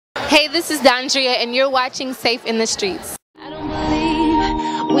Hey, this is Dondria, and you're watching Safe in the Streets. I don't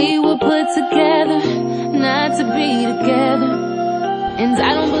believe we were put together not to be together, and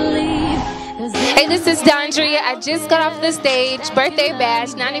I don't believe. Hey, this is Dondria. I just got off the stage, birthday bash,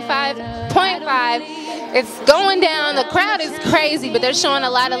 95.5. It's going down. The crowd is crazy, but they're showing a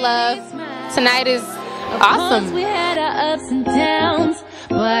lot of love. Tonight is awesome. We had our ups and downs,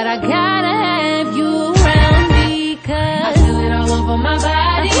 but I gotta have you around because I feel it all over my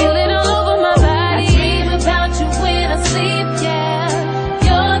body. I feel it all over my body. I dream about you when I sleep. Yeah,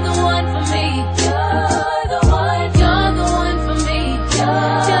 you're the one for me. You're the one. You're the one for me.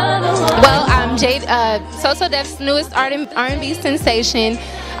 You're the one. Well, I'm Jade, So Def's newest R&B sensation.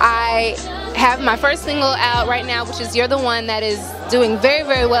 I have my first single out right now, which is You're the One, that is doing very,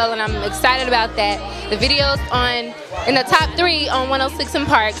 very well, and I'm excited about that. The video's in the top 3 on 106 in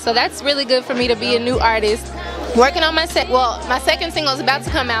Park, so that's really good for me to be a new artist. Working on my second single is about to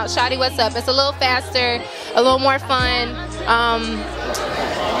come out, Shawty What's Up. It's a little faster, a little more fun.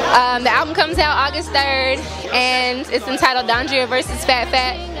 The album comes out August 3rd, and it's entitled Dondria versus Fat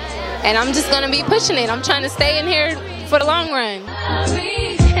Fat, and I'm just gonna be pushing it. I'm trying to stay in here for the long run.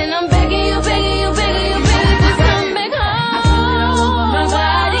 And I'm begging you, begging you, begging you, begging you to come back home. I feel it all over my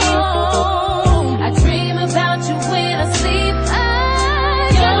body. I dream about you when I sleep.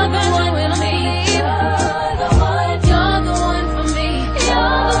 You're the one for me. You're the one. You're the one for me.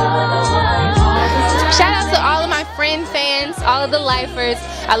 You're the one. Shout out to all of my fans, all of the lifers.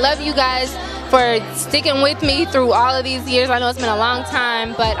 I love you guys for sticking with me through all of these years. I know it's been a long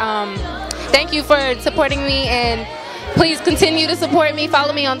time, but thank you for supporting me, and please continue to support me.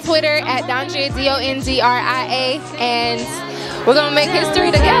 Follow me on Twitter at Dondria, Dondria, and we're gonna make history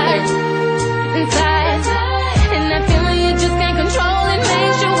together. Inside, and that feeling you just can't control, it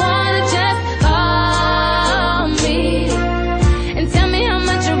makes you wanna just call me and tell me how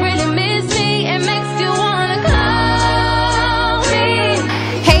much you really miss me. It makes you wanna call me.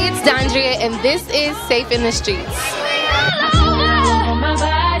 Hey, it's Dondria, and this is Safe in the Streets.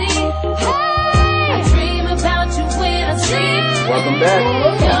 Welcome back.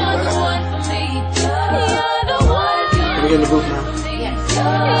 You're the one for me. You're the one. Can we get in the booth now?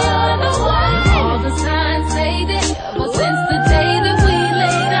 You're the one. All the signs say that ever since the day that we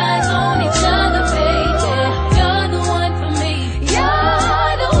laid eyes on each other, baby. You're the one for me.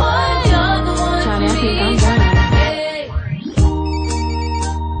 You're the one. You're the one for me.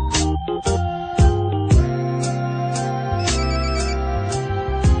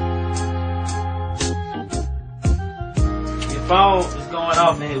 Your phone is going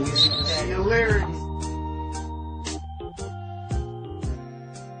off, man. We see your lyrics.